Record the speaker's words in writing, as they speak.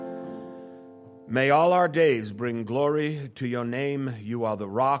May all our days bring glory to your name. You are the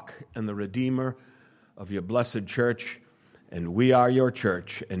rock and the redeemer of your blessed church, and we are your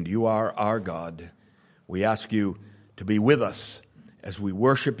church, and you are our God. We ask you to be with us as we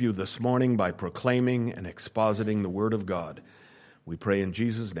worship you this morning by proclaiming and expositing the word of God. We pray in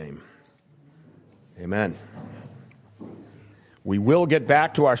Jesus' name. Amen. We will get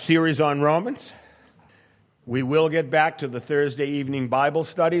back to our series on Romans. We will get back to the Thursday evening Bible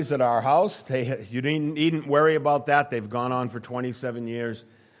studies at our house. You needn't worry about that. They've gone on for 27 years.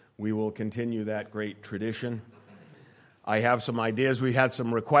 We will continue that great tradition. I have some ideas. We had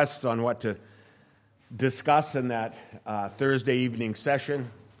some requests on what to discuss in that Thursday evening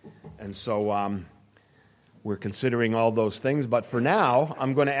session. And so we're considering all those things. But for now,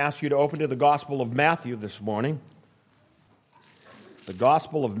 I'm going to ask you to open to the Gospel of Matthew this morning. The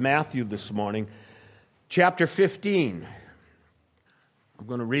Gospel of Matthew this morning. Chapter 15. I'm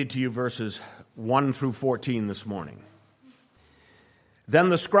going to read to you verses 1 through 14 this morning. Then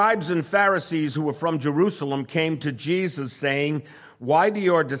the scribes and Pharisees who were from Jerusalem came to Jesus, saying, "Why do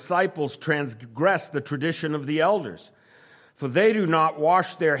your disciples transgress the tradition of the elders? For they do not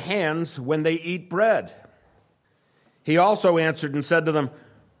wash their hands when they eat bread." He also answered and said to them,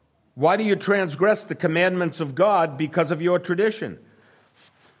 "Why do you transgress the commandments of God because of your tradition?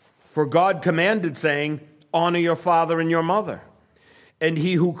 For God commanded, saying, 'Honor your father and your mother,' and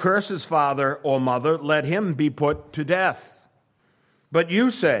he who curses father or mother, let him be put to death. But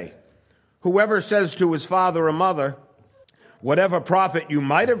you say, 'Whoever says to his father or mother, whatever profit you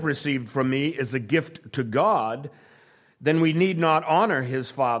might have received from me is a gift to God,' then he need not honor his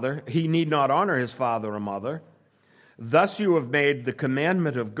father or mother. Thus you have made the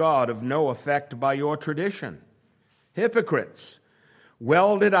commandment of God of no effect by your tradition. Hypocrites!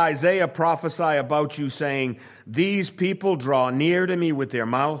 Well did Isaiah prophesy about you, saying, 'These people draw near to me with their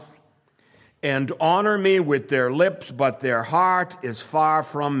mouth and honor me with their lips, but their heart is far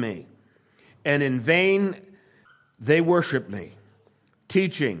from me. And in vain they worship me,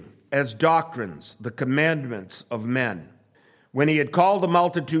 teaching as doctrines the commandments of men.' When he had called the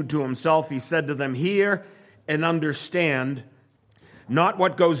multitude to himself, he said to them, 'Hear and understand. Not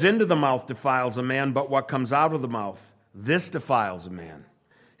what goes into the mouth defiles a man, but what comes out of the mouth. This defiles a man.'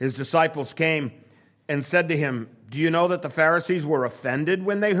 His disciples came and said to him, 'Do you know that the Pharisees were offended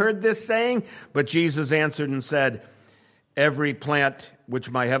when they heard this saying?' But Jesus answered and said, 'Every plant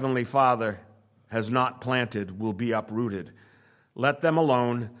which my heavenly Father has not planted will be uprooted. Let them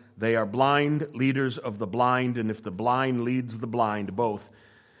alone. They are blind leaders of the blind, and if the blind leads the blind, both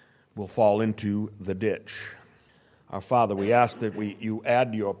will fall into the ditch.'" Our Father, we ask that you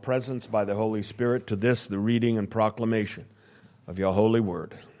add your presence by the Holy Spirit to this, the reading and proclamation of your holy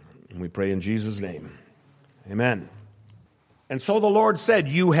word. And we pray in Jesus' name. Amen. And so the Lord said,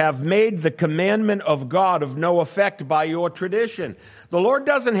 "You have made the commandment of God of no effect by your tradition." The Lord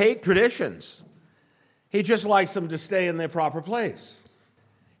doesn't hate traditions. He just likes them to stay in their proper place.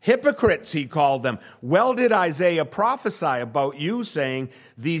 Hypocrites, he called them. Well did Isaiah prophesy about you, saying,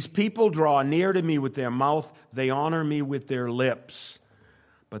 "These people draw near to me with their mouth, they honor me with their lips,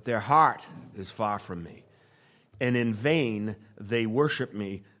 but their heart is far from me. And in vain they worship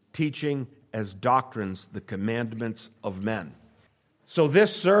me, teaching as doctrines the commandments of men." So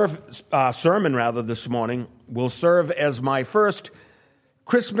this sermon this morning will serve as my first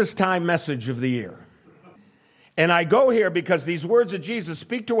Christmas time message of the year. And I go here because these words of Jesus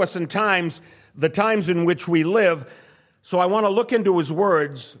speak to us in the times in which we live. So I want to look into his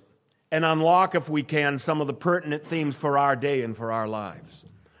words and unlock, if we can, some of the pertinent themes for our day and for our lives.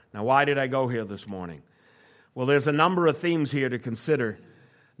 Now, why did I go here this morning? Well, there's a number of themes here to consider.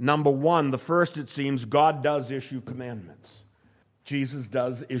 Number one, the first, it seems, God does issue commandments. Jesus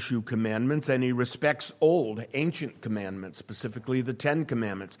does issue commandments, and he respects old, ancient commandments, specifically the Ten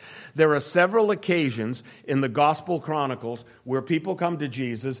Commandments. There are several occasions in the Gospel Chronicles where people come to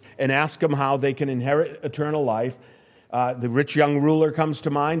Jesus and ask him how they can inherit eternal life. The rich young ruler comes to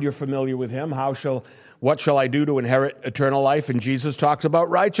mind. You're familiar with him. What shall I do to inherit eternal life? And Jesus talks about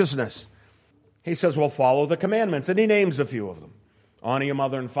righteousness. He says, well, follow the commandments, and he names a few of them. Honor your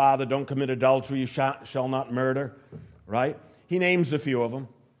mother and father, don't commit adultery, you shall not murder, right? He names a few of them.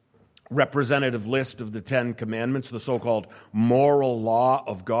 Representative list of the Ten Commandments, the so-called moral law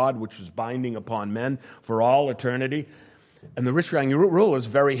of God, which is binding upon men for all eternity. And the rich young ruler is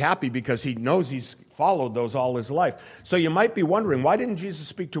very happy because he knows he's followed those all his life. So you might be wondering, why didn't Jesus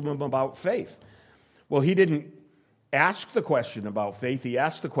speak to him about faith? Well, he didn't ask the question about faith. He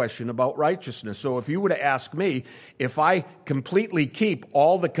asked the question about righteousness. So if you were to ask me, if I completely keep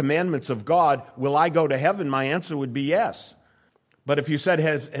all the commandments of God, will I go to heaven? My answer would be yes. But if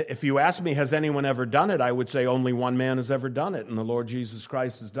you ask me, has anyone ever done it, I would say only one man has ever done it, and the Lord Jesus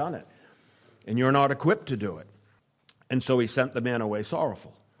Christ has done it. And you're not equipped to do it. And so he sent the man away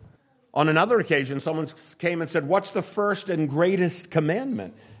sorrowful. On another occasion, someone came and said, what's the first and greatest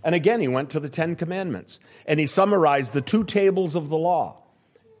commandment? And again, he went to the 10 Commandments, and he summarized the 2 tables of the law.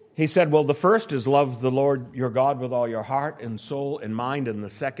 He said, well, the first is love the Lord your God with all your heart and soul and mind, and the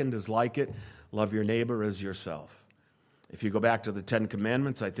second is like it, love your neighbor as yourself. If you go back to the 10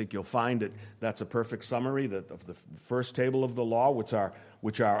 Commandments, I think you'll find that's a perfect summary of the first table of the law, which are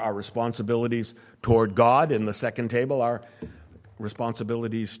our responsibilities toward God, and the second table are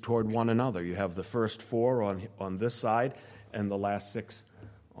responsibilities toward one another. You have the first 4 on this side and the last 6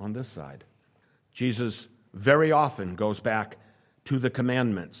 on this side. Jesus very often goes back to the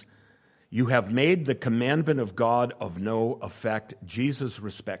commandments. You have made the commandment of God of no effect. Jesus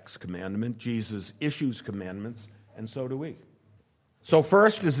respects commandment. Jesus issues commandments. And so do we. So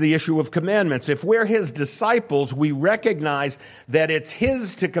first is the issue of commandments. If we're his disciples, we recognize that it's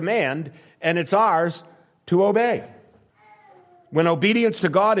his to command and it's ours to obey. When obedience to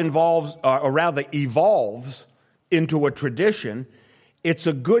God evolves into a tradition, it's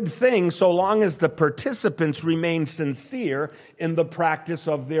a good thing so long as the participants remain sincere in the practice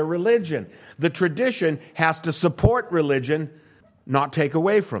of their religion. The tradition has to support religion, not take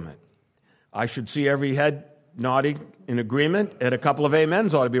away from it. I should see every head nodding in agreement, and a couple of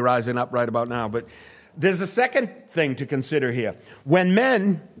amens ought to be rising up right about now. But there's a second thing to consider here. When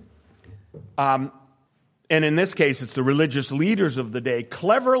men, and in this case it's the religious leaders of the day,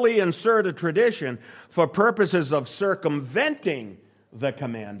 cleverly insert a tradition for purposes of circumventing the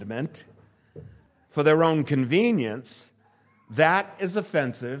commandment for their own convenience, that is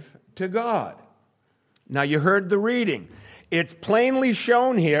offensive to God. Now you heard the reading. It's plainly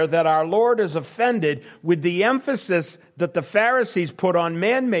shown here that our Lord is offended with the emphasis that the Pharisees put on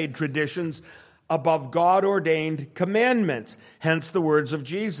man-made traditions above God-ordained commandments. Hence the words of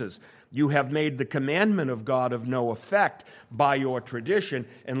Jesus. You have made the commandment of God of no effect by your tradition.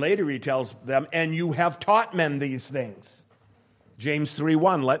 And later he tells them, and you have taught men these things. James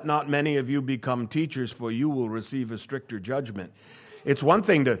 3:1, let not many of you become teachers, for you will receive a stricter judgment. It's one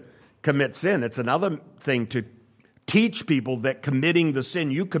thing to commit sin. It's another thing to teach people that committing the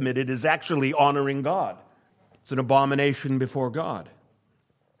sin you committed is actually honoring God. It's an abomination before God.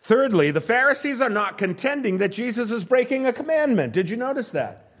 Thirdly, the Pharisees are not contending that Jesus is breaking a commandment. Did you notice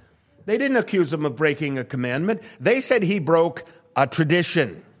that? They didn't accuse him of breaking a commandment. They said he broke a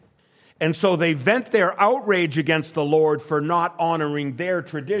tradition. And so they vent their outrage against the Lord for not honoring their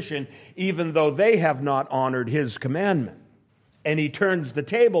tradition, even though they have not honored his commandment. And he turns the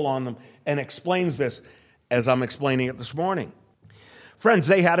table on them and explains this as I'm explaining it this morning. Friends,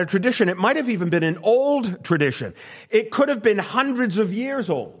 they had a tradition. It might have even been an old tradition. It could have been hundreds of years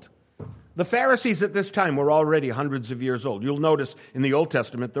old. The Pharisees at this time were already hundreds of years old. You'll notice in the Old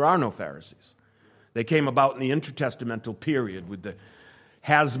Testament there are no Pharisees. They came about in the intertestamental period with the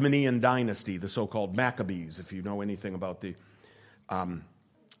Hasmonean dynasty, the so-called Maccabees, if you know anything about the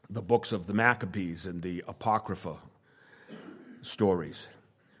books of the Maccabees and the Apocrypha stories.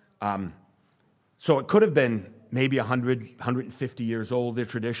 So it could have been maybe 100, 150 years old, their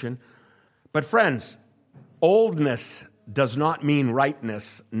tradition. But friends, oldness does not mean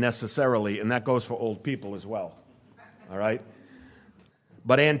rightness necessarily, and that goes for old people as well. All right?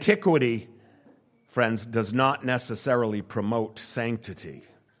 But antiquity, friends, does not necessarily promote sanctity.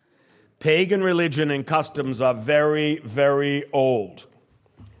 Pagan religion and customs are very, very old.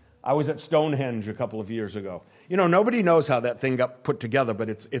 I was at Stonehenge a couple of years ago. You know, nobody knows how that thing got put together, but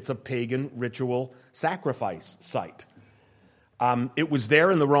it's a pagan ritual sacrifice site. It was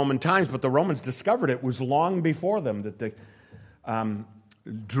there in the Roman times, but the Romans discovered it was long before them that the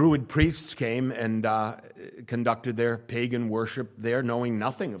Druid priests came and conducted their pagan worship there, knowing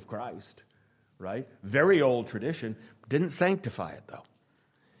nothing of Christ, right? Very old tradition. Didn't sanctify it, though.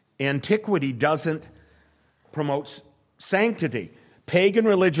 Antiquity doesn't promote sanctity. Pagan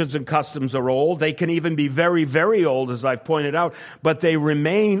religions and customs are old. They can even be very, very old, as I've pointed out, but they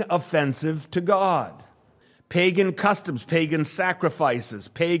remain offensive to God. Pagan customs, pagan sacrifices,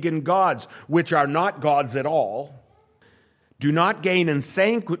 pagan gods, which are not gods at all, do not gain in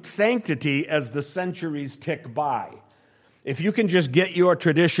sanctity as the centuries tick by. If you can just get your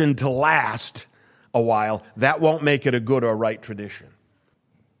tradition to last a while, that won't make it a good or right tradition.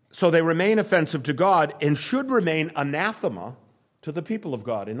 So they remain offensive to God and should remain anathema to the people of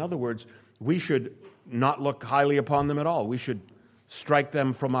God. In other words, we should not look highly upon them at all. We should strike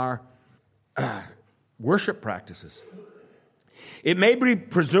them from our worship practices. It may be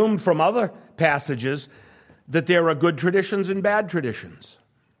presumed from other passages that there are good traditions and bad traditions.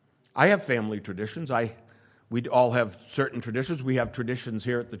 I have family traditions. We all have certain traditions. We have traditions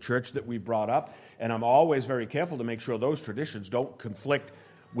here at the church that we brought up, and I'm always very careful to make sure those traditions don't conflict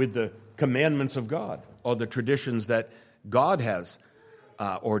with the commandments of God or the traditions that God has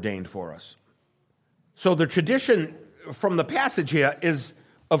ordained for us. So the tradition from the passage here is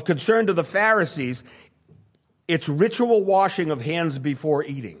of concern to the Pharisees. It's ritual washing of hands before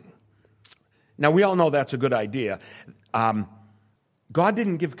eating. Now, we all know that's a good idea. God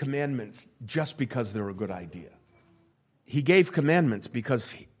didn't give commandments just because they're a good idea. He gave commandments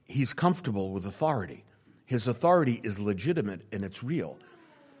because he's comfortable with authority. His authority is legitimate and it's real.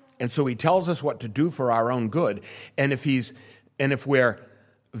 And so he tells us what to do for our own good. And if we're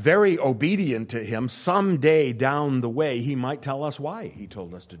very obedient to him, someday down the way, he might tell us why he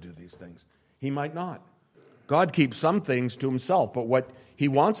told us to do these things. He might not. God keeps some things to himself, but what he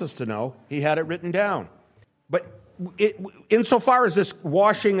wants us to know, he had it written down. But insofar as this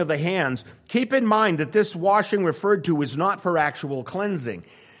washing of the hands, keep in mind that this washing referred to is not for actual cleansing.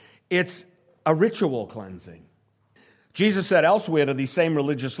 It's a ritual cleansing. Jesus said elsewhere to these same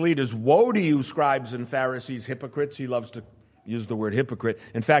religious leaders, "Woe to you, scribes and Pharisees, hypocrites." He loves to use the word hypocrite.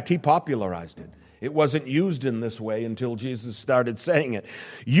 In fact, he popularized it. It wasn't used in this way until Jesus started saying it.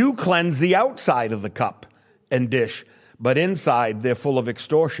 "You cleanse the outside of the cup and dish, but inside they're full of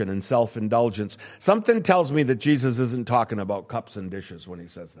extortion and self-indulgence." Something tells me that Jesus isn't talking about cups and dishes when he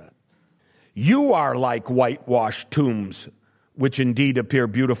says that. "You are like whitewashed tombs, which indeed appear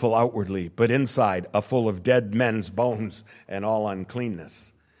beautiful outwardly, but inside are full of dead men's bones and all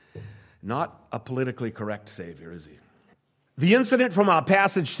uncleanness." Not a politically correct Savior, is he? The incident from our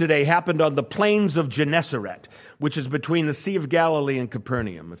passage today happened on the plains of Gennesaret, which is between the Sea of Galilee and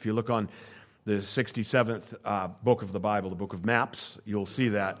Capernaum. If you look on the 67th book of the Bible, the book of maps, you'll see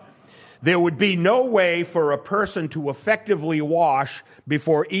that. There would be no way for a person to effectively wash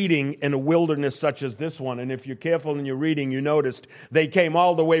before eating in a wilderness such as this one. And if you're careful in your reading, you noticed they came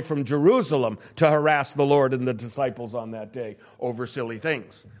all the way from Jerusalem to harass the Lord and the disciples on that day over silly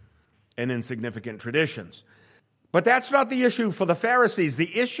things and insignificant traditions. But that's not the issue for the Pharisees.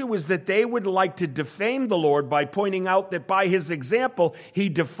 The issue is that they would like to defame the Lord by pointing out that by his example, he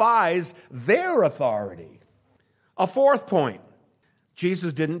defies their authority. A fourth point,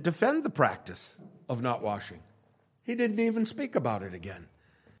 Jesus didn't defend the practice of not washing. He didn't even speak about it again.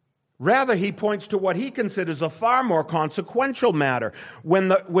 Rather, he points to what he considers a far more consequential matter.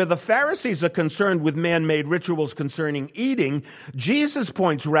 Where the Pharisees are concerned with man-made rituals concerning eating, Jesus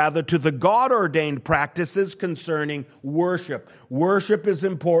points rather to the God-ordained practices concerning worship. Worship is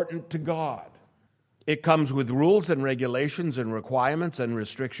important to God. It comes with rules and regulations and requirements and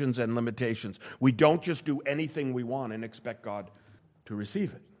restrictions and limitations. We don't just do anything we want and expect God to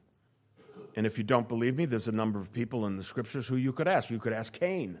receive it. And if you don't believe me, there's a number of people in the scriptures who you could ask. You could ask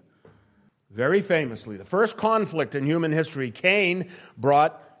Cain. Very famously, the first conflict in human history, Cain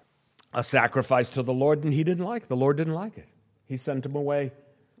brought a sacrifice to the Lord, and the Lord didn't like it. He sent him away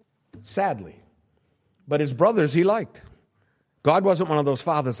sadly. But his brothers he liked. God wasn't one of those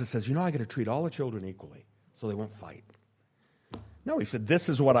fathers that says, I got to treat all the children equally so they won't fight. No, he said, this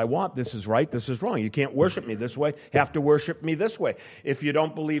is what I want, this is right, this is wrong. You can't worship me this way, have to worship me this way. If you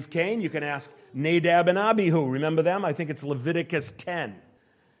don't believe Cain, you can ask Nadab and Abihu. Remember them? I think it's Leviticus 10.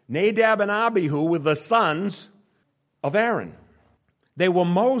 Nadab and Abihu were the sons of Aaron. They were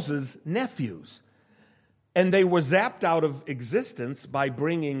Moses' nephews. And they were zapped out of existence by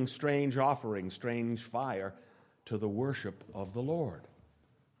bringing strange offerings, strange fire, to the worship of the Lord.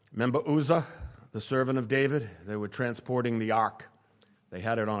 Remember Uzzah, the servant of David? They were transporting the ark. They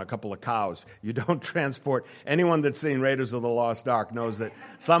had it on a couple of cows. You don't transport. Anyone that's seen Raiders of the Lost Ark knows that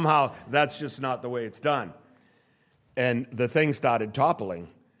somehow that's just not the way it's done. And the thing started toppling.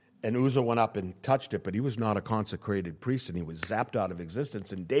 And Uzzah went up and touched it, but he was not a consecrated priest, and he was zapped out of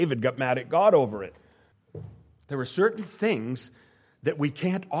existence, and David got mad at God over it. There are certain things that we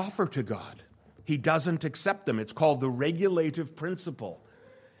can't offer to God. He doesn't accept them. It's called the regulative principle.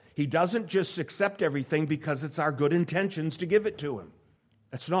 He doesn't just accept everything because it's our good intentions to give it to him.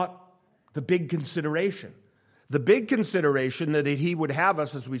 That's not the big consideration. The big consideration that he would have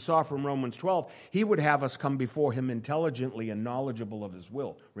us, as we saw from Romans 12, he would have us come before him intelligently and knowledgeable of his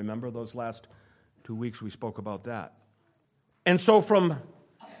will. Remember those last 2 weeks we spoke about that. And so from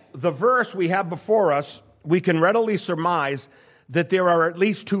the verse we have before us, we can readily surmise that there are at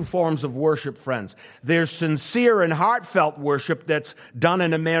least two forms of worship, friends. There's sincere and heartfelt worship that's done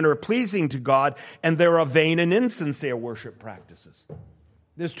in a manner pleasing to God, and there are vain and insincere worship practices.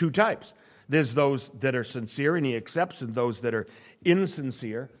 There's two types. There's those that are sincere and he accepts, and those that are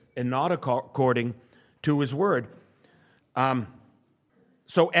insincere and not according to his word.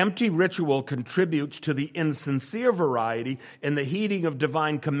 So empty ritual contributes to the insincere variety, and the heeding of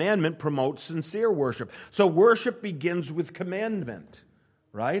divine commandment promotes sincere worship. So worship begins with commandment,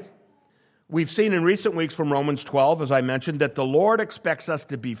 right? We've seen in recent weeks from Romans 12, as I mentioned, that the Lord expects us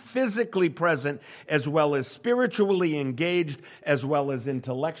to be physically present as well as spiritually engaged as well as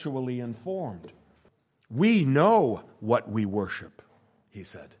intellectually informed. We know what we worship, he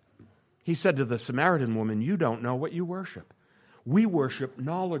said. He said to the Samaritan woman, you don't know what you worship. We worship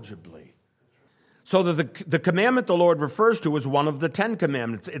knowledgeably. So the commandment the Lord refers to is one of the 10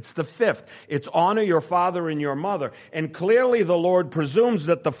 commandments. It's the 5th. It's honor your father and your mother. And clearly the Lord presumes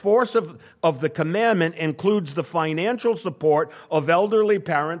that the force of the commandment includes the financial support of elderly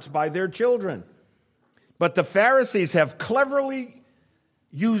parents by their children. But the Pharisees have cleverly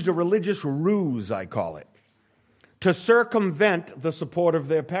used a religious ruse, I call it, to circumvent the support of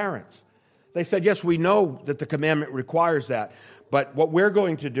their parents. They said, yes, we know that the commandment requires that, but what we're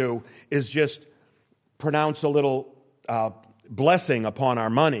going to do is just pronounce a little blessing upon our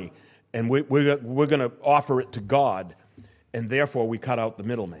money, and we're going to offer it to God, and therefore we cut out the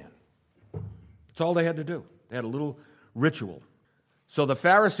middleman. That's all they had to do. They had a little ritual. So the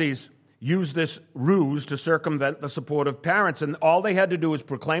Pharisees used this ruse to circumvent the support of parents, and all they had to do was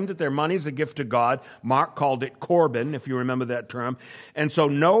proclaim that their money is a gift to God. Mark called it Corban, if you remember that term. And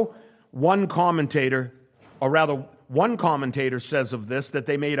so one commentator says of this that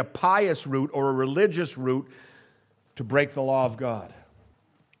they made a pious route or a religious route to break the law of God.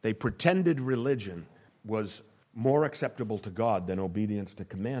 They pretended religion was more acceptable to God than obedience to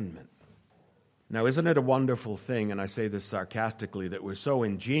commandment. Now, isn't it a wonderful thing, and I say this sarcastically, that we're so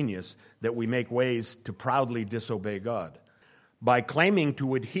ingenious that we make ways to proudly disobey God by claiming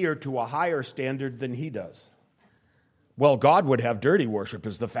to adhere to a higher standard than he does? Well, God would have dirty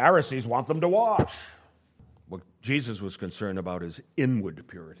worshipers. The Pharisees want them to wash. What Jesus was concerned about is inward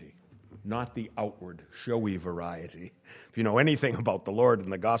purity, not the outward, showy variety. If you know anything about the Lord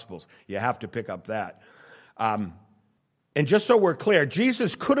and the Gospels, you have to pick up that. And just so we're clear,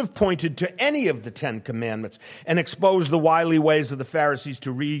 Jesus could have pointed to any of the 10 commandments and exposed the wily ways of the Pharisees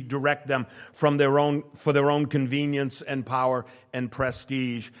to redirect them for their own convenience and power and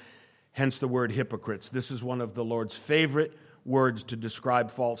prestige. Hence the word hypocrites. This is one of the Lord's favorite words to describe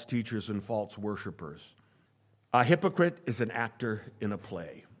false teachers and false worshipers. A hypocrite is an actor in a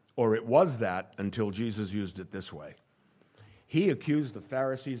play, or it was that until Jesus used it this way. He accused the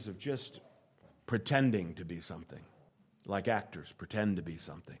Pharisees of just pretending to be something, like actors pretend to be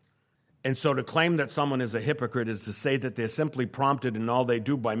something. And so to claim that someone is a hypocrite is to say that they're simply prompted in all they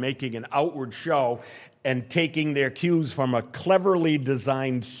do by making an outward show and taking their cues from a cleverly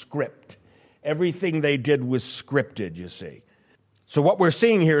designed script. Everything they did was scripted, you see. So what we're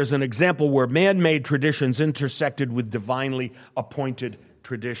seeing here is an example where man-made traditions intersected with divinely appointed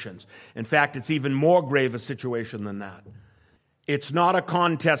traditions. In fact, it's even more grave a situation than that. It's not a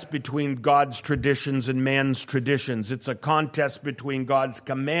contest between God's traditions and man's traditions. It's a contest between God's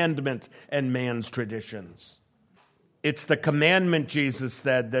commandment and man's traditions. It's the commandment, Jesus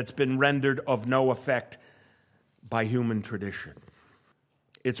said, that's been rendered of no effect by human tradition.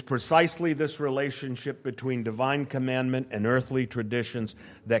 It's precisely this relationship between divine commandment and earthly traditions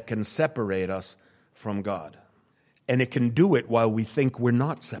that can separate us from God. And it can do it while we think we're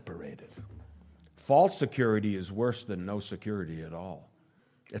not separated. False security is worse than no security at all.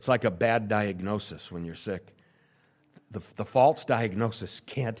 It's like a bad diagnosis when you're sick. The false diagnosis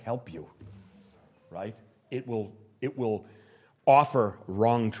can't help you, right? It will offer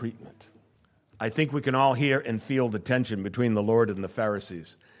wrong treatment. I think we can all hear and feel the tension between the Lord and the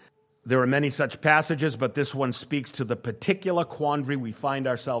Pharisees. There are many such passages, but this one speaks to the particular quandary we find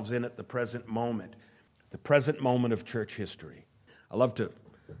ourselves in at the present moment of church history. I love to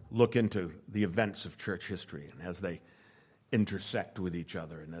look into the events of church history and as they intersect with each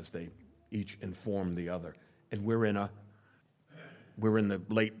other and as they each inform the other. And we're in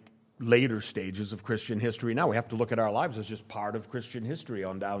the later stages of Christian history now. We have to look at our lives as just part of Christian history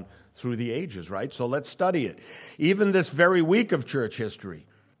on down through the ages, right? So let's study it. Even this very week of church history.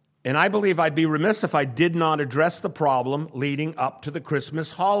 And I believe I'd be remiss if I did not address the problem leading up to the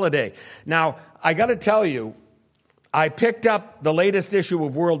Christmas holiday. Now, I got to tell you, I picked up the latest issue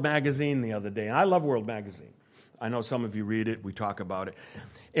of World Magazine the other day, and I love World Magazine. I know some of you read it, we talk about it.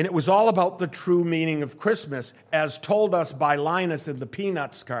 And it was all about the true meaning of Christmas as told us by Linus in the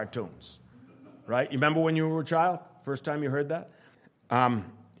Peanuts cartoons, right? You remember when you were a child, first time you heard that?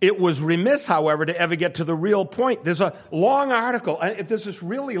 It was remiss, however, to ever get to the real point. There's a long article, and there's this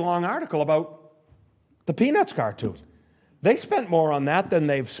really long article about the Peanuts cartoon. They spent more on that than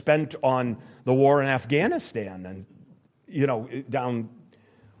they've spent on the war in Afghanistan and, down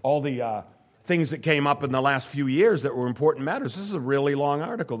all the things that came up in the last few years that were important matters. This is a really long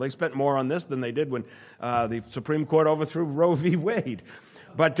article. They spent more on this than they did when the Supreme Court overthrew Roe v. Wade.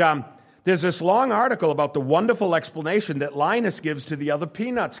 But there's this long article about the wonderful explanation that Linus gives to the other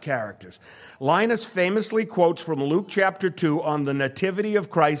Peanuts characters. Linus famously quotes from Luke chapter 2 on the nativity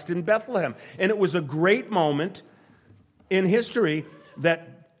of Christ in Bethlehem. And it was a great moment in history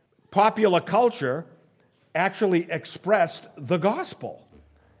that popular culture actually expressed the gospel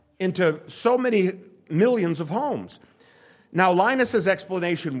into so many millions of homes. Now, Linus's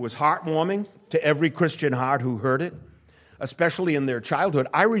explanation was heartwarming to every Christian heart who heard it, especially in their childhood.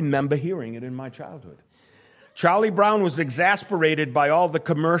 I remember hearing it in my childhood. Charlie Brown was exasperated by all the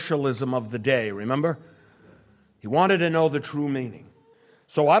commercialism of the day, remember? He wanted to know the true meaning.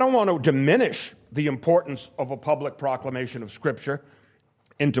 So I don't want to diminish the importance of a public proclamation of Scripture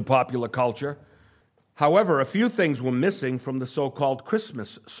into popular culture. However, a few things were missing from the so-called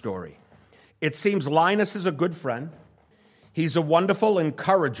Christmas story. It seems Linus is a good friend. He's a wonderful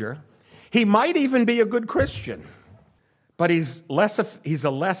encourager. He might even be a good Christian, but he's a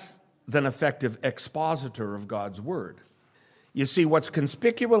less than effective expositor of God's word. You see, what's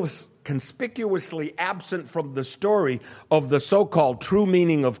conspicuously absent from the story of the so-called true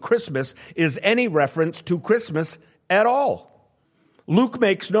meaning of Christmas is any reference to Christmas at all. Luke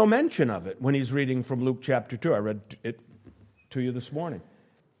makes no mention of it when he's reading from Luke chapter 2. I read it to you this morning.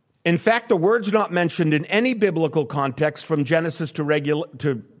 In fact, the word's not mentioned in any biblical context from Genesis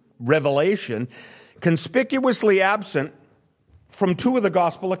to Revelation, conspicuously absent from two of the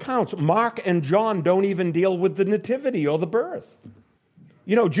gospel accounts. Mark and John don't even deal with the nativity or the birth.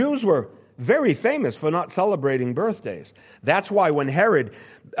 Jews were very famous for not celebrating birthdays. That's why when Herod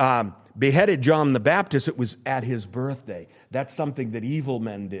beheaded John the Baptist, it was at his birthday. That's something that evil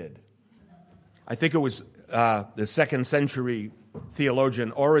men did. I think it was the 2nd century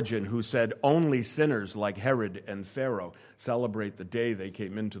theologian Origen who said, only sinners like Herod and Pharaoh celebrate the day they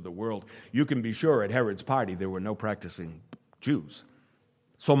came into the world. You can be sure at Herod's party there were no practicing Jews.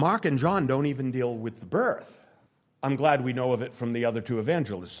 So Mark and John don't even deal with the birth. I'm glad we know of it from the other two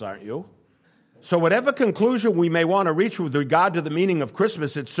evangelists, aren't you? So whatever conclusion we may want to reach with regard to the meaning of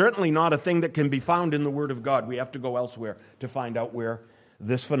Christmas, it's certainly not a thing that can be found in the Word of God. We have to go elsewhere to find out where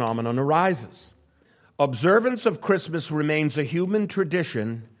this phenomenon arises. Observance of Christmas remains a human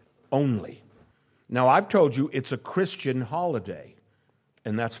tradition only. Now, I've told you it's a Christian holiday,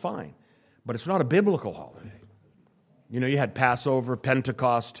 and that's fine, but it's not a biblical holiday. You had Passover,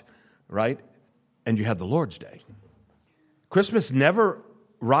 Pentecost, right? And you had the Lord's Day. Christmas never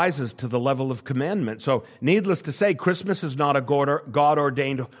rises to the level of commandment. So, needless to say, Christmas is not a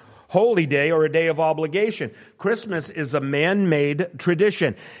God-ordained holy day or a day of obligation. Christmas is a man-made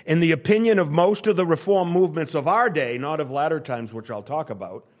tradition. In the opinion of most of the reform movements of our day, not of latter times, which I'll talk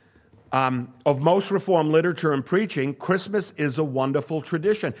about, of most reform literature and preaching, Christmas is a wonderful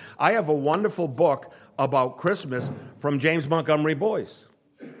tradition. I have a wonderful book about Christmas from James Montgomery Boyce,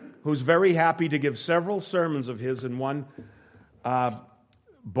 who's very happy to give several sermons of his in one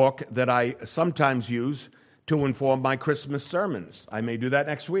book that I sometimes use to inform my Christmas sermons. I may do that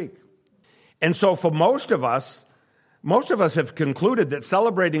next week. And so for most of us have concluded that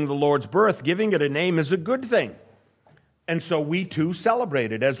celebrating the Lord's birth, giving it a name, is a good thing. And so we too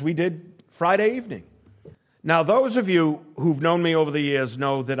celebrate it, as we did Friday evening. Now, those of you who've known me over the years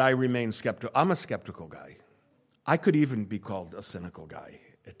know that I remain skeptical. I'm a skeptical guy. I could even be called a cynical guy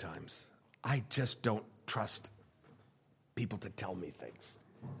at times. I just don't trust people to tell me things.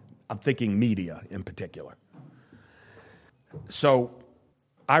 I'm thinking media in particular. So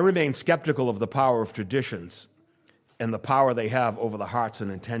I remain skeptical of the power of traditions and the power they have over the hearts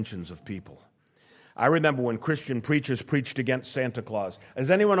and intentions of people. I remember when Christian preachers preached against Santa Claus.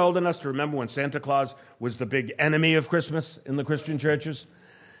 Is anyone old enough to remember when Santa Claus was the big enemy of Christmas in the Christian churches?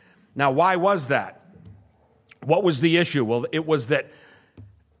 Now, why was that? What was the issue? Well, it was that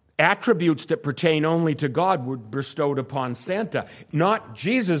attributes that pertain only to God were bestowed upon Santa. Not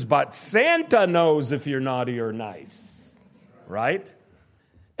Jesus, but Santa knows if you're naughty or nice. Right?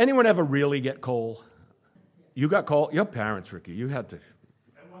 Anyone ever really get coal? You got coal? Your parents, Ricky, you had to.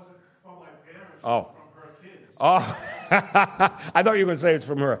 Oh. From her kids. Oh. I thought you were going to say it's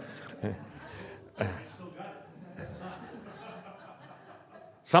from her.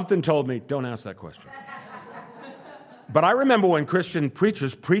 Something told me, don't ask that question. But I remember when Christian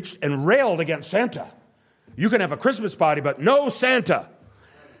preachers preached and railed against Santa. You can have a Christmas party, but no Santa.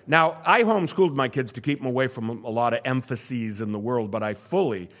 Now, I homeschooled my kids to keep them away from a lot of emphases in the world, but I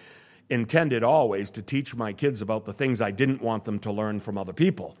fully intended always to teach my kids about the things I didn't want them to learn from other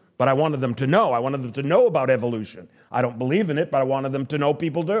people. But I wanted them to know. I wanted them to know about evolution. I don't believe in it, but I wanted them to know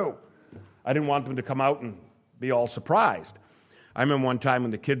people do. I didn't want them to come out and be all surprised. I remember one time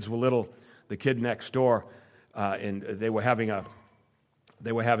when the kids were little, the kid next door, and they were having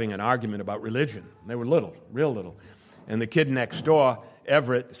an argument about religion. They were little, real little. And the kid next door,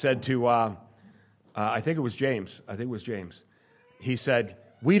 Everett, said to, I think it was James. He said,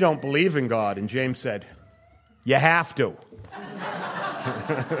 "We don't believe in God." And James said, "You have to."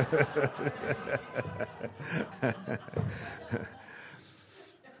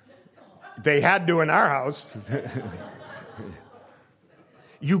 They had to in our house.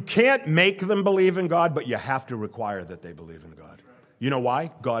 You can't make them believe in God, but you have to require that they believe in God. You know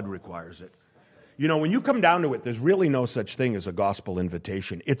why? God requires it. You know, when you come down to it, there's really no such thing as a gospel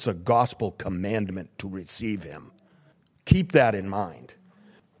invitation. It's a gospel commandment to receive him. Keep that in mind.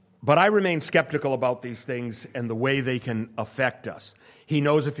 But I remain skeptical about these things and the way they can affect us. He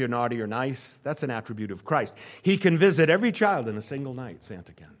knows if you're naughty or nice. That's an attribute of Christ. He can visit every child in a single night,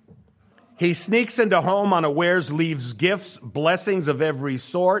 Santa can. He sneaks into home unawares, leaves gifts, blessings of every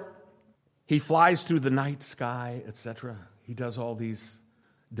sort. He flies through the night sky, etc. He does all these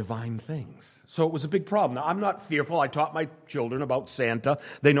divine things. So it was a big problem. Now, I'm not fearful. I taught my children about Santa.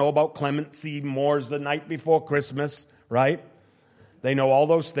 They know about Clement C. Moore's The Night Before Christmas, right? They know all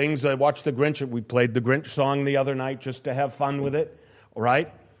those things. They watched The Grinch. We played the Grinch song the other night just to have fun with it,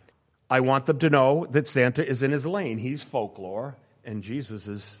 right? I want them to know that Santa is in his lane. He's folklore, and Jesus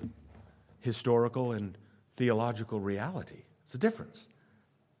is historical and theological reality. It's a difference.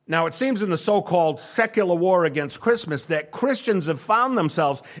 Now, it seems in the so-called secular war against Christmas that Christians have found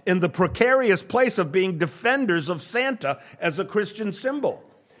themselves in the precarious place of being defenders of Santa as a Christian symbol.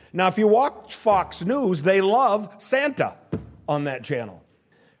 Now, if you watch Fox News, they love Santa on that channel.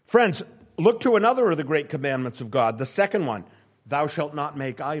 Friends, look to another of the great commandments of God, the second one, thou shalt not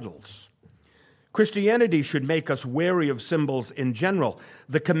make idols. Christianity should make us wary of symbols in general.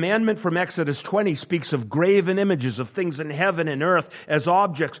 The commandment from Exodus 20 speaks of graven images of things in heaven and earth as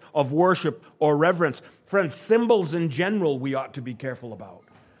objects of worship or reverence. Friends, symbols in general we ought to be careful about.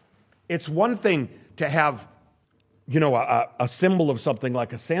 It's one thing to have, a symbol of something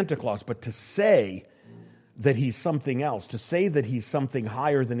like a Santa Claus, but to say that he's something else, to say that he's something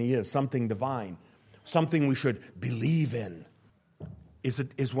higher than he is, something divine, something we should believe in,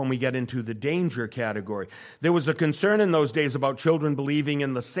 is when we get into the danger category. There was a concern in those days about children believing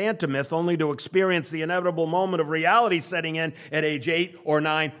in the Santa myth only to experience the inevitable moment of reality setting in at age 8 or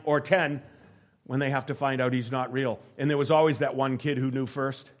 9 or 10 when they have to find out he's not real. And there was always that one kid who knew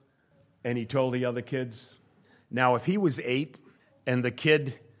first, and he told the other kids. Now, if he was 8 and the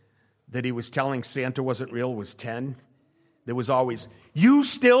kid that he was telling Santa wasn't real was 10, there was always, "You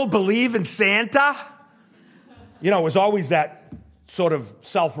still believe in Santa?" It was always that sort of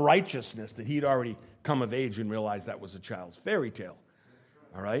self-righteousness that he'd already come of age and realized that was a child's fairy tale.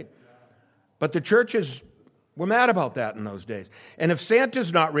 All right? But the churches were mad about that in those days. And if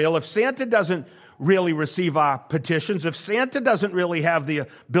Santa's not real, if Santa doesn't really receive our petitions, if Santa doesn't really have the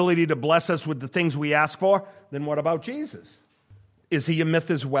ability to bless us with the things we ask for, then what about Jesus? Is he a myth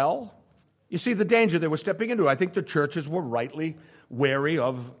as well? You see the danger they were stepping into. I think the churches were rightly wary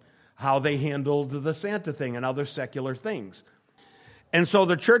of how they handled the Santa thing and other secular things. And so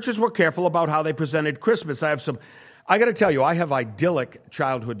the churches were careful about how they presented Christmas. I got to tell you, I have idyllic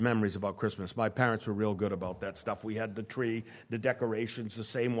childhood memories about Christmas. My parents were real good about that stuff. We had the tree, the decorations, the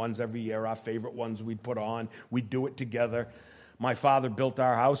same ones every year, our favorite ones we'd put on. We'd do it together. My father built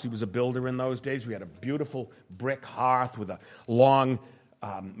our house. He was a builder in those days. We had a beautiful brick hearth with a long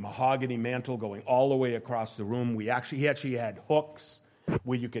mahogany mantle going all the way across the room. He actually had hooks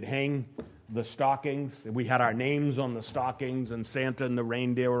where you could hang the stockings. We had our names on the stockings, and Santa and the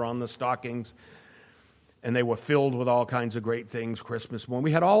reindeer were on the stockings. And they were filled with all kinds of great things, Christmas morning.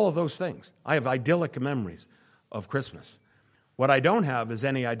 We had all of those things. I have idyllic memories of Christmas. What I don't have is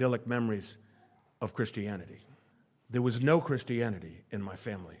any idyllic memories of Christianity. There was no Christianity in my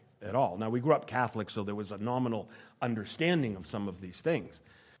family at all. Now, we grew up Catholic, so there was a nominal understanding of some of these things.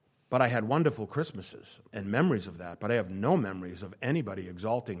 But I had wonderful Christmases and memories of that. But I have no memories of anybody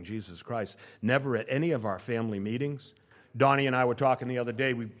exalting Jesus Christ. Never at any of our family meetings. Donnie and I were talking the other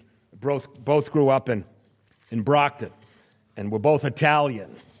day. We both grew up in Brockton. And we're both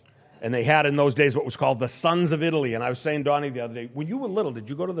Italian. And they had in those days what was called the Sons of Italy. And I was saying, Donnie, the other day, when you were little, did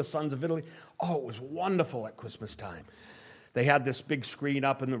you go to the Sons of Italy? Oh, it was wonderful at Christmas time. They had this big screen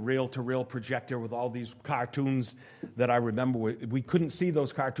up in the reel-to-reel projector with all these cartoons that I remember. We couldn't see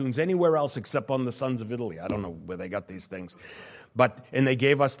those cartoons anywhere else except on the Sons of Italy. I don't know where they got these things. And they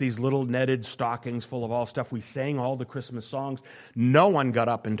gave us these little netted stockings full of all stuff. We sang all the Christmas songs. No one got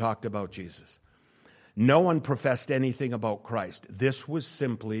up and talked about Jesus. No one professed anything about Christ. This was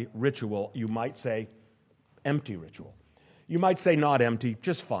simply ritual. You might say empty ritual. You might say not empty,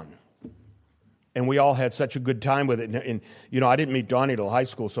 just fun. And we all had such a good time with it. And I didn't meet Donnie till high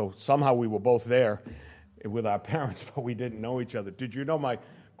school, so somehow we were both there with our parents, but we didn't know each other. Did you know my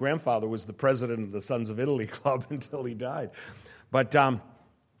grandfather was the president of the Sons of Italy Club until he died? But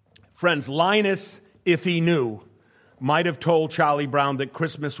friends, Linus, if he knew, might have told Charlie Brown that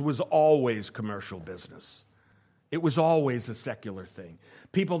Christmas was always commercial business. It was always a secular thing.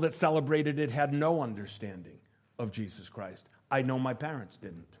 People that celebrated it had no understanding of Jesus Christ. I know my parents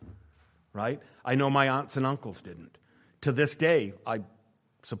didn't. Right? I know my aunts and uncles didn't. To this day, I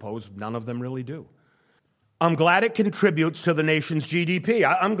suppose none of them really do. I'm glad it contributes to the nation's GDP.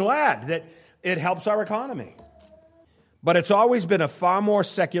 I'm glad that it helps our economy. But it's always been a far more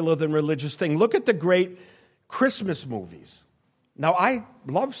secular than religious thing. Look at the great Christmas movies. Now, I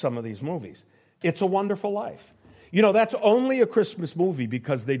love some of these movies. It's a Wonderful Life. That's only a Christmas movie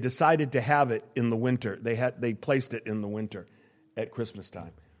because they decided to have it in the winter. They placed it in the winter at Christmas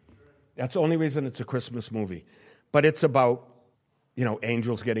time. That's the only reason it's a Christmas movie. But it's about,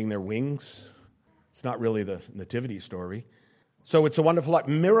 angels getting their wings. It's not really the nativity story. So It's a Wonderful Life.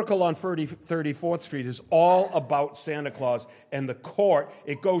 Miracle on 34th Street is all about Santa Claus and the court.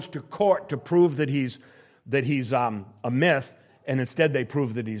 It goes to court to prove that he's a myth, and instead they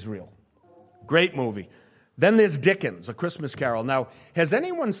prove that he's real. Great movie. Then there's Dickens, A Christmas Carol. Now, has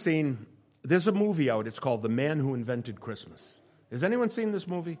anyone seen, there's a movie out, it's called The Man Who Invented Christmas. Has anyone seen this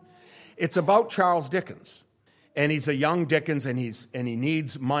movie? It's about Charles Dickens, and he's a young Dickens, and he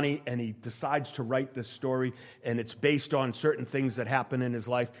needs money, and he decides to write this story, and it's based on certain things that happen in his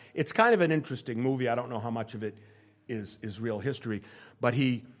life. It's kind of an interesting movie. I don't know how much of it is real history, but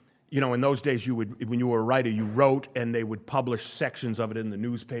he, in those days, when you were a writer, you wrote, and they would publish sections of it in the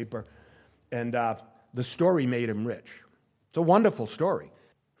newspaper, and the story made him rich. It's a wonderful story.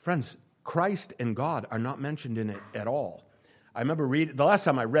 Friends, Christ and God are not mentioned in it at all. I remember reading, the last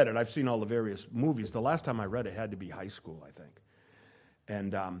time I read it, I've seen all the various movies, the last time I read it had to be high school, I think.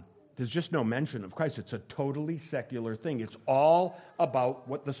 And there's just no mention of Christ. It's a totally secular thing. It's all about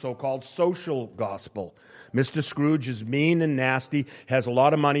what the so-called social gospel. Mr. Scrooge is mean and nasty, has a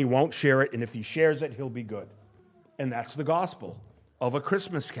lot of money, won't share it, and if he shares it, he'll be good. And that's the gospel of A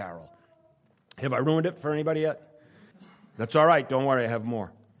Christmas Carol. Have I ruined it for anybody yet? That's all right. Don't worry, I have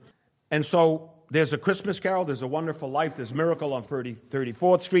more. And so there's A Christmas Carol, there's A Wonderful Life, there's Miracle on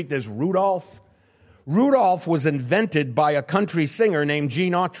 34th Street, there's Rudolph. Rudolph was invented by a country singer named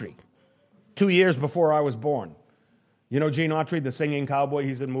Gene Autry 2 years before I was born. You know Gene Autry, the singing cowboy?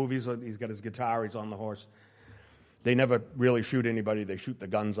 He's in movies, he's got his guitar, he's on the horse. They never really shoot anybody, they shoot the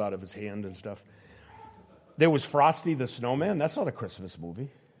guns out of his hand and stuff. There was Frosty the Snowman, that's not a Christmas movie.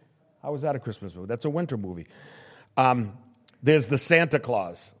 How is that a Christmas movie? That's a winter movie. There's the Santa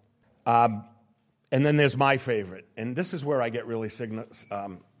Claus. And then there's my favorite, and this is where I get really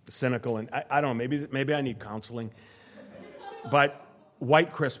cynical, and I don't know, maybe I need counseling, but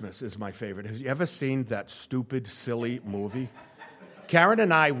White Christmas is my favorite. Have you ever seen that stupid, silly movie? Karen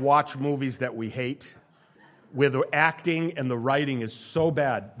and I watch movies that we hate, where the acting and the writing is so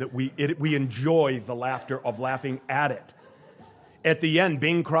bad that we enjoy the laughter of laughing at it. At the end,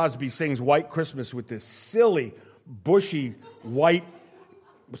 Bing Crosby sings White Christmas with this silly, bushy, white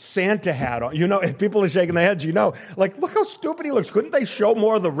Santa hat on. And people are shaking their heads, like, look how stupid he looks. Couldn't they show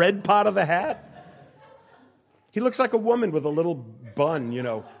more of the red part of the hat? He looks like a woman with a little bun,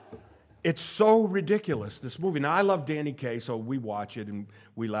 It's so ridiculous, this movie. Now, I love Danny Kaye, so we watch it and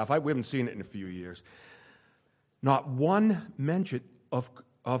we laugh. We haven't seen it in a few years. Not one mention of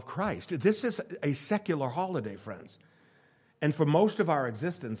Christ. This is a secular holiday, friends. And for most of our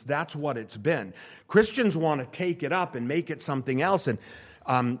existence, that's what it's been. Christians want to take it up and make it something else. And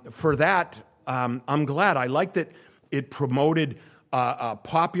for that, I'm glad. I like that it promoted a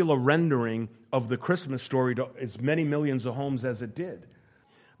popular rendering of the Christmas story to as many millions of homes as it did.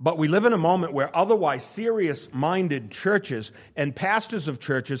 But we live in a moment where otherwise serious-minded churches and pastors of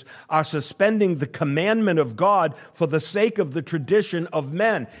churches are suspending the commandment of God for the sake of the tradition of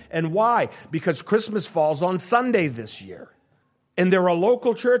men. And why? Because Christmas falls on Sunday this year. And there are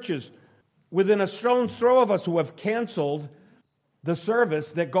local churches within a stone's throw of us who have canceled the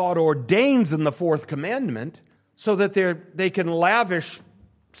service that God ordains in the fourth commandment so that they can lavish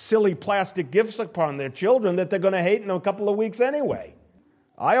silly plastic gifts upon their children that they're going to hate in a couple of weeks anyway.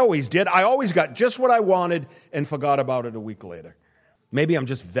 I always did. I always got just what I wanted and forgot about it a week later. Maybe I'm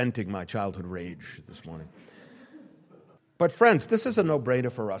just venting my childhood rage this morning. But friends, this is a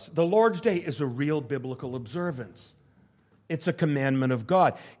no-brainer for us. The Lord's Day is a real biblical observance. It's a commandment of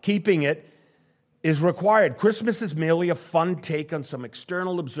God. Keeping it is required. Christmas is merely a fun take on some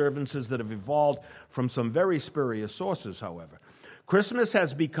external observances that have evolved from some very spurious sources, however. Christmas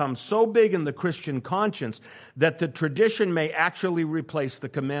has become so big in the Christian conscience that the tradition may actually replace the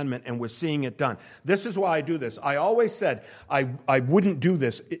commandment, and we're seeing it done. This is why I do this. I always said I wouldn't do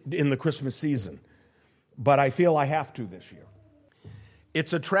this in the Christmas season, but I feel I have to this year.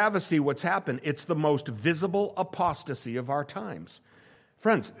 It's a travesty what's happened. It's the most visible apostasy of our times.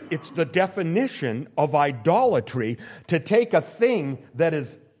 Friends, it's the definition of idolatry to take a thing that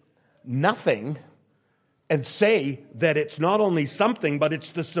is nothing and say that it's not only something, but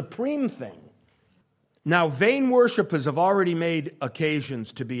it's the supreme thing. Now, vain worshipers have already made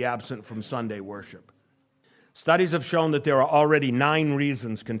occasions to be absent from Sunday worship. Studies have shown that there are already 9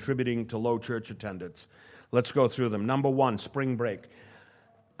 reasons contributing to low church attendance. Let's go through them. Number 1, spring break.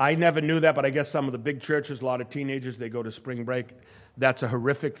 I never knew that, but I guess some of the big churches, a lot of teenagers, they go to spring break. That's a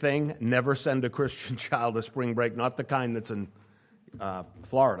horrific thing. Never send a Christian child to spring break, not the kind that's in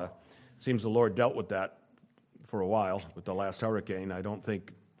Florida. Seems the Lord dealt with that for a while with the last hurricane. I don't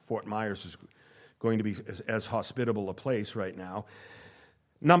think Fort Myers is going to be as hospitable a place right now.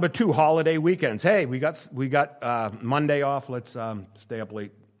 Number 2, holiday weekends. Hey, we got Monday off. Let's stay up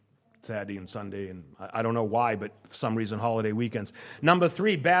late Saturday and Sunday, and I don't know why, but for some reason, holiday weekends. Number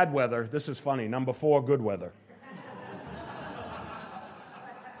 3, bad weather. This is funny. Number 4, good weather.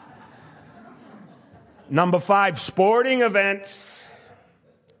 Number 5, sporting events,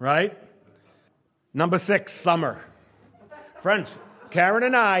 right? Number 6, summer. Friends, Karen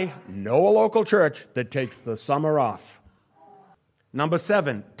and I know a local church that takes the summer off. Number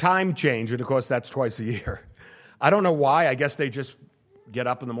 7, time change, and of course, that's twice a year. I don't know why. I guess they just get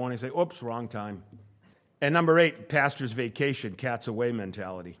up in the morning and say, oops, wrong time. And number 8, pastor's vacation, cats away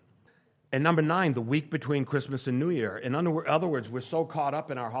mentality. And number 9, the week between Christmas and New Year. In other words, we're so caught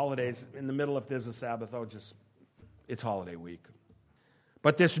up in our holidays, in the middle if there's a Sabbath, it's holiday week.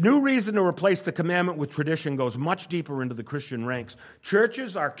 But this new reason to replace the commandment with tradition goes much deeper into the Christian ranks.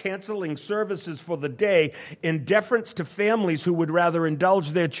 Churches are canceling services for the day in deference to families who would rather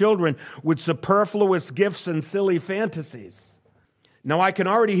indulge their children with superfluous gifts and silly fantasies. Now, I can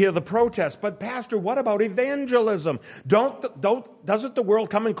already hear the protest, but Pastor, what about evangelism? Doesn't the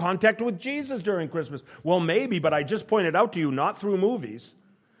world come in contact with Jesus during Christmas? Well, maybe, but I just pointed out to you, not through movies,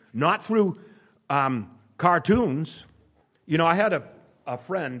 not through cartoons. You know, I had a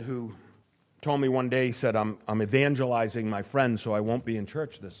friend who told me one day, he said, I'm evangelizing my friends, so I won't be in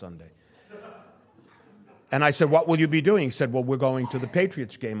church this Sunday. And I said, what will you be doing? He said, well, we're going to the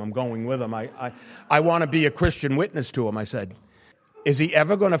Patriots game. I'm going with him. I want to be a Christian witness to him. I said, is he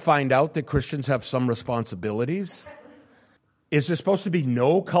ever going to find out that Christians have some responsibilities? Is there supposed to be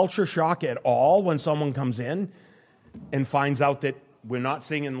no culture shock at all when someone comes in and finds out that we're not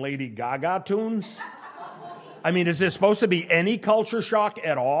singing Lady Gaga tunes? I mean, is there supposed to be any culture shock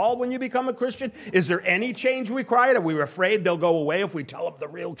at all when you become a Christian? Is there any change required? Are we afraid they'll go away if we tell them the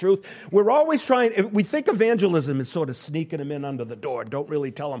real truth? We're always we think evangelism is sort of sneaking them in under the door. Don't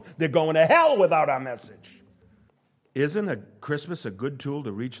really tell them they're going to hell without our message. Isn't a Christmas a good tool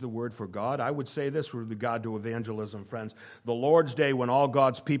to reach the word for God? I would say this with regard to evangelism, friends. The Lord's Day, when all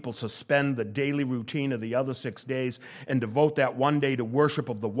God's people suspend the daily routine of the other 6 days and devote that one day to worship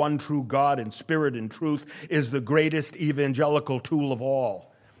of the one true God in spirit and truth, is the greatest evangelical tool of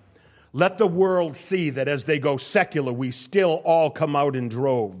all. Let the world see that as they go secular, we still all come out in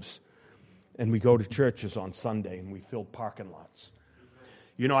droves. And we go to churches on Sunday and we fill parking lots.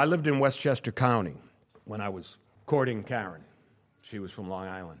 You know, I lived in Westchester County when I was courting Karen. She was from Long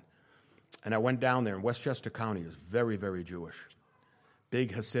Island. And I went down there, and Westchester County is very, very Jewish.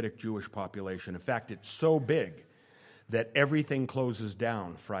 Big Hasidic Jewish population. In fact, it's so big that everything closes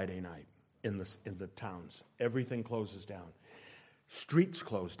down Friday night in the towns. Everything closes down. Streets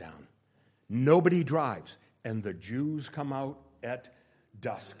close down. Nobody drives. And the Jews come out at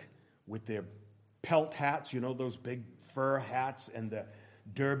dusk with their pelt hats, you know, those big fur hats and the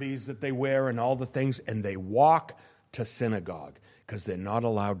derbies that they wear and all the things, and they walk to synagogue because they're not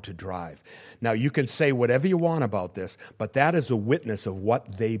allowed to drive. Now, you can say whatever you want about this, but that is a witness of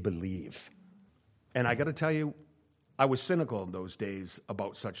what they believe. And I got to tell you, I was cynical in those days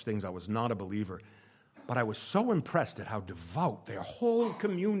about such things. I was not a believer, but I was so impressed at how devout their whole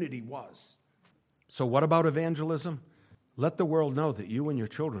community was. So what about evangelism? Let the world know that you and your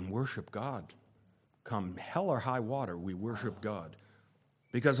children worship God. Come hell or high water, we worship God.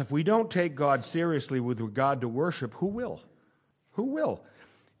 Because if we don't take God seriously with regard to worship, who will? Who will?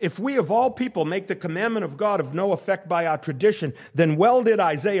 If we of all people make the commandment of God of no effect by our tradition, then well did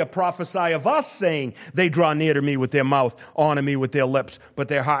Isaiah prophesy of us, saying, they draw near to me with their mouth, honor me with their lips, but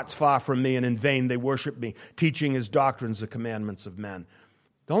their hearts far from me, and in vain they worship me, teaching his doctrines the commandments of men.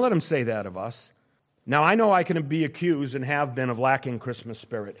 Don't let him say that of us. Now, I know I can be accused and have been of lacking Christmas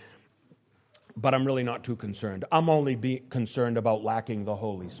spirit, but I'm really not too concerned. I'm only concerned about lacking the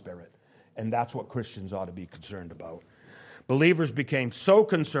Holy Spirit, and that's what Christians ought to be concerned about. Believers became so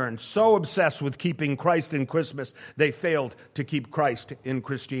concerned, so obsessed with keeping Christ in Christmas, they failed to keep Christ in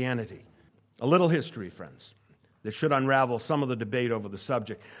Christianity. A little history, friends, that should unravel some of the debate over the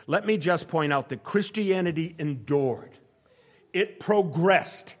subject. Let me just point out that Christianity endured. It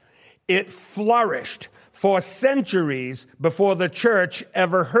progressed. It flourished for centuries before the church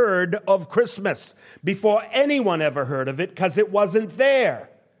ever heard of Christmas, before anyone ever heard of it, because it wasn't there.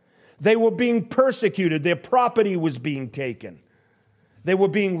 They were being persecuted. Their property was being taken. They were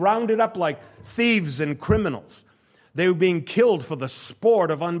being rounded up like thieves and criminals. They were being killed for the sport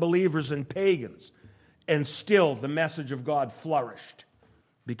of unbelievers and pagans. And still, the message of God flourished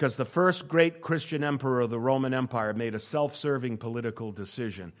because the first great Christian emperor of the Roman Empire made a self-serving political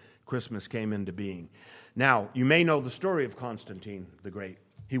decision. Christmas came into being. Now, you may know the story of Constantine the Great.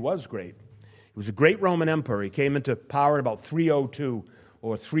 He was great. He was a great Roman emperor. He came into power in about 302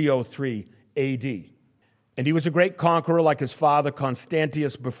 or 303 AD. And he was a great conqueror like his father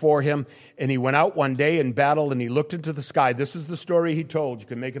Constantius before him. And he went out one day in battle and he looked into the sky. This is the story he told. You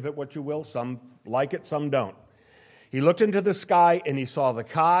can make of it what you will. Some like it, some don't. He looked into the sky and he saw the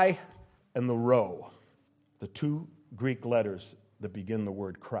chi and the rho, the two Greek letters that begin the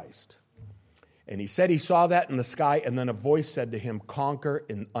word Christ. And he said he saw that in the sky, and then a voice said to him, conquer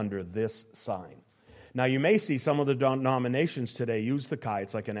under this sign. Now, you may see some of the denominations today use the chi.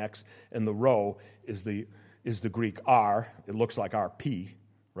 It's like an X, and the rho is the Greek R. It looks like RP,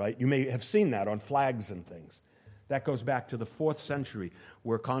 right? You may have seen that on flags and things. That goes back to the 4th century,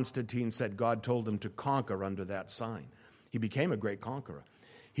 where Constantine said God told him to conquer under that sign. He became a great conqueror.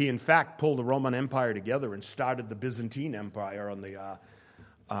 He, in fact, pulled the Roman Empire together and started the Byzantine Empire on the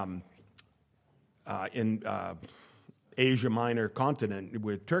in Asia Minor continent,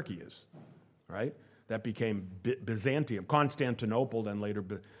 where Turkey is, right? That became Byzantium. Constantinople then later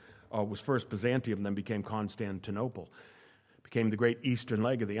was first Byzantium, then became Constantinople. Became the great eastern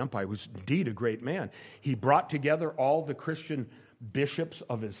leg of the empire. He was indeed a great man. He brought together all the Christian bishops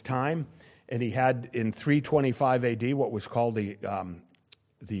of his time, and he had in 325 AD what was called the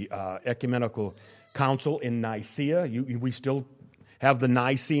Ecumenical Council in Nicaea. We still have the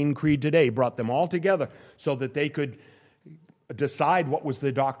Nicene Creed today. He brought them all together so that they could decide what was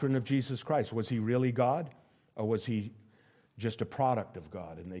the doctrine of Jesus Christ. Was he really God, or was he just a product of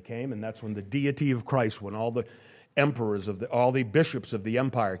God? And they came, and that's when the deity of Christ, when all the emperors all the bishops of the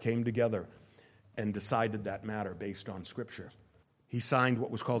empire came together and decided that matter based on Scripture. He signed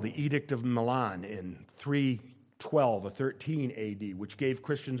what was called the Edict of Milan in 312 or 13 AD, which gave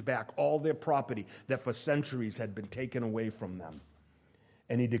Christians back all their property that for centuries had been taken away from them.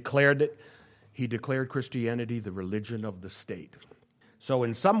 And he declared Christianity the religion of the state. So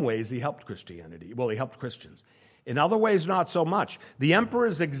in some ways, he helped Christianity. Well, he helped Christians. In other ways, not so much. The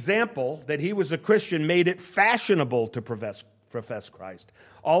emperor's example that he was a Christian made it fashionable to profess Christ.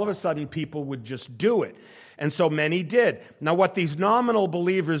 All of a sudden, people would just do it. And so many did. Now, what these nominal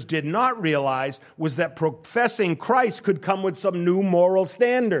believers did not realize was that professing Christ could come with some new moral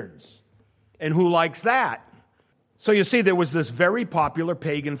standards. And who likes that? So you see, there was this very popular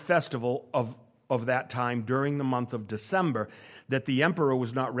pagan festival of that time during the month of December that the emperor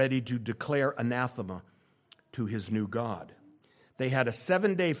was not ready to declare anathema to his new god. They had a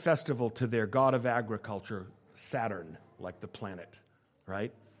 7-day festival to their god of agriculture, Saturn, like the planet,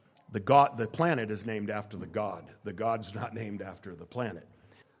 right? The planet is named after the god. The god's not named after the planet.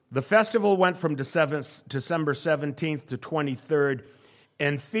 The festival went from December 17th to 23rd,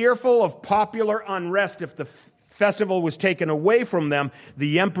 and fearful of popular unrest if the festival was taken away from them,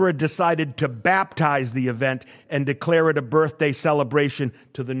 the emperor decided to baptize the event and declare it a birthday celebration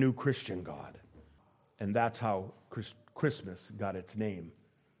to the new Christian god. And that's how Christmas got its name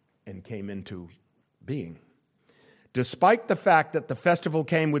and came into being. Despite the fact that the festival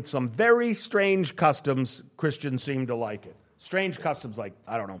came with some very strange customs, Christians seemed to like it. Strange customs like,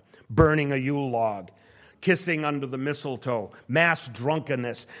 burning a Yule log, kissing under the mistletoe, mass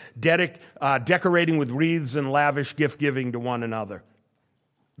drunkenness, decorating with wreaths and lavish gift-giving to one another.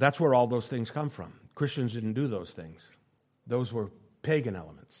 That's where all those things come from. Christians didn't do those things. Those were pagan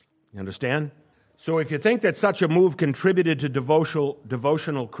elements. You understand? So if you think that such a move contributed to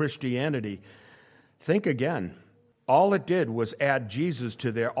devotional Christianity, think again. All it did was add Jesus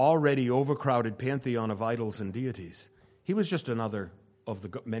to their already overcrowded pantheon of idols and deities. He was just another of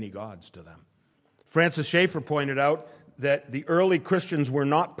the many gods to them. Francis Schaeffer pointed out that the early Christians were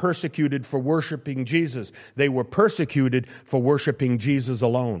not persecuted for worshiping Jesus. They were persecuted for worshiping Jesus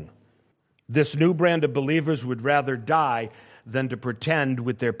alone. This new brand of believers would rather die than to pretend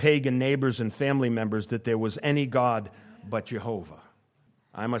with their pagan neighbors and family members that there was any God but Jehovah.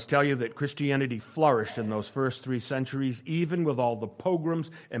 I must tell you that Christianity flourished in those first 3 centuries, even with all the pogroms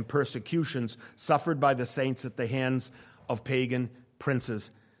and persecutions suffered by the saints at the hands of pagan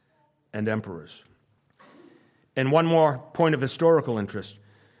princes and emperors. And one more point of historical interest.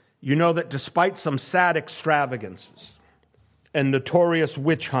 You know that despite some sad extravagances and notorious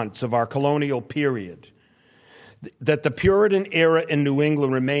witch hunts of our colonial period, that the Puritan era in New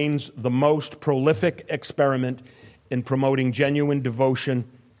England remains the most prolific experiment in promoting genuine devotion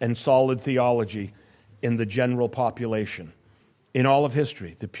and solid theology in the general population. In all of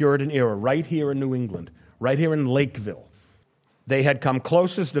history, the Puritan era, right here in New England, right here in Lakeville, they had come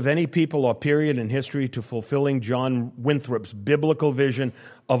closest of any people or period in history to fulfilling John Winthrop's biblical vision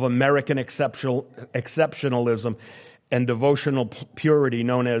of American exceptionalism and devotional purity,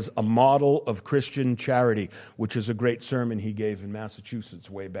 known as a model of Christian charity, which is a great sermon he gave in Massachusetts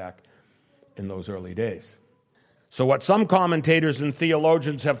way back in those early days. So what some commentators and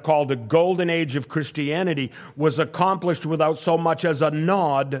theologians have called a golden age of Christianity was accomplished without so much as a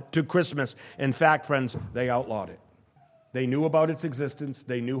nod to Christmas. In fact, friends, they outlawed it. They knew about its existence,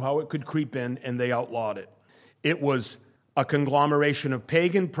 they knew how it could creep in, and they outlawed it. It was a conglomeration of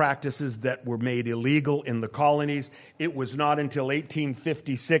pagan practices that were made illegal in the colonies. It was not until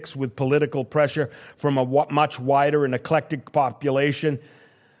 1856, with political pressure from a much wider and eclectic population,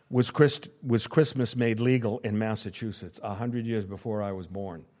 was Christmas made legal in Massachusetts, 100 years before I was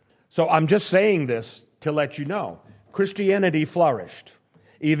born. So I'm just saying this to let you know. Christianity flourished.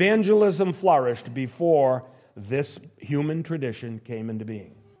 Evangelism flourished before this human tradition came into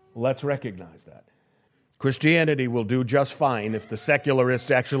being. Let's recognize that. Christianity will do just fine if the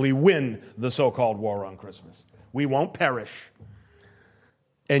secularists actually win the so-called war on Christmas. We won't perish.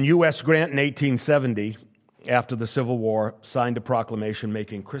 And U.S. Grant in 1870, after the Civil War, signed a proclamation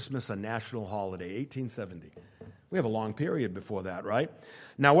making Christmas a national holiday, 1870. We have a long period before that, right?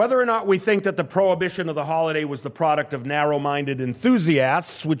 Now, whether or not we think that the prohibition of the holiday was the product of narrow-minded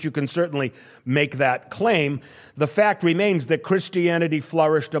enthusiasts, which you can certainly make that claim, the fact remains that Christianity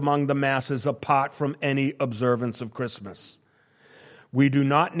flourished among the masses apart from any observance of Christmas. We do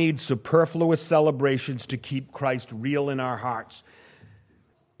not need superfluous celebrations to keep Christ real in our hearts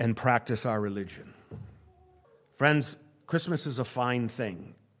and practice our religion. Friends, Christmas is a fine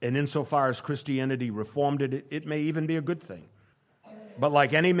thing. And insofar as Christianity reformed it, it may even be a good thing. But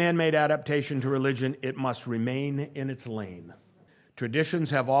like any man-made adaptation to religion, it must remain in its lane. Traditions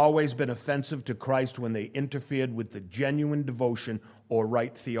have always been offensive to Christ when they interfered with the genuine devotion or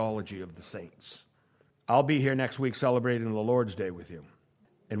right theology of the saints. I'll be here next week celebrating the Lord's Day with you.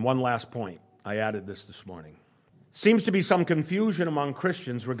 And one last point, I added this morning. Seems to be some confusion among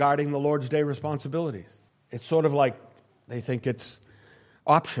Christians regarding the Lord's Day responsibilities. It's sort of like they think it's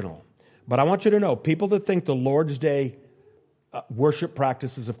optional. But I want you to know, people that think the Lord's Day worship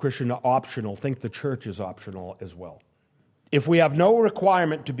practices of Christian are optional think the church is optional as well. If we have no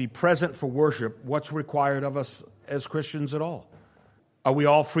requirement to be present for worship, what's required of us as Christians at all? Are we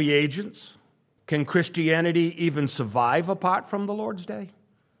all free agents? Can Christianity even survive apart from the Lord's Day?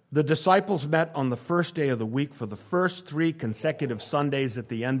 The disciples met on the first day of the week for the first 3 consecutive Sundays at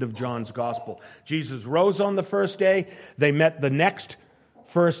the end of John's Gospel. Jesus rose on the first day. They met the next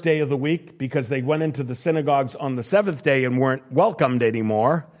first day of the week because they went into the synagogues on the 7th day and weren't welcomed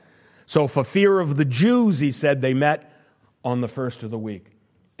anymore. So for fear of the Jews, he said, they met on the first of the week.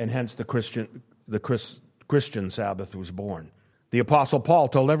 And hence the Christian Sabbath was born. The Apostle Paul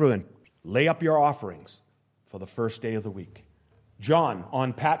told everyone, lay up your offerings for the first day of the week. John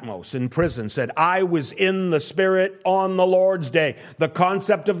on Patmos in prison said, I was in the Spirit on the Lord's Day. The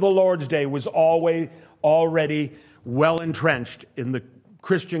concept of the Lord's Day was already well entrenched in the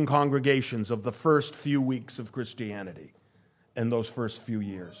Christian congregations of the first few weeks of Christianity and those first few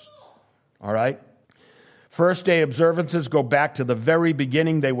years. All right? First day observances go back to the very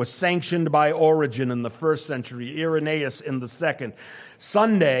beginning. They were sanctioned by Origen in the 1st century, Irenaeus in the 2nd.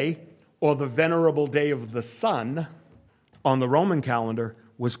 Sunday, or the venerable day of the sun, on the Roman calendar,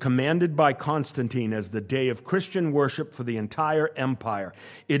 was commanded by Constantine as the day of Christian worship for the entire empire.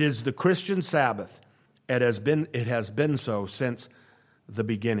 It is the Christian Sabbath, It has been so since the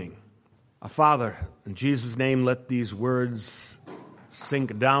beginning. Father, in Jesus' name, let these words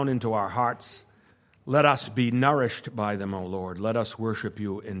sink down into our hearts. Let us be nourished by them, O Lord. Let us worship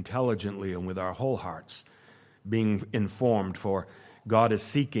you intelligently and with our whole hearts, being informed, for God is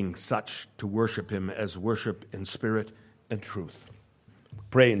seeking such to worship him as worship in spirit and truth.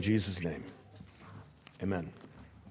 Pray in Jesus' name. Amen.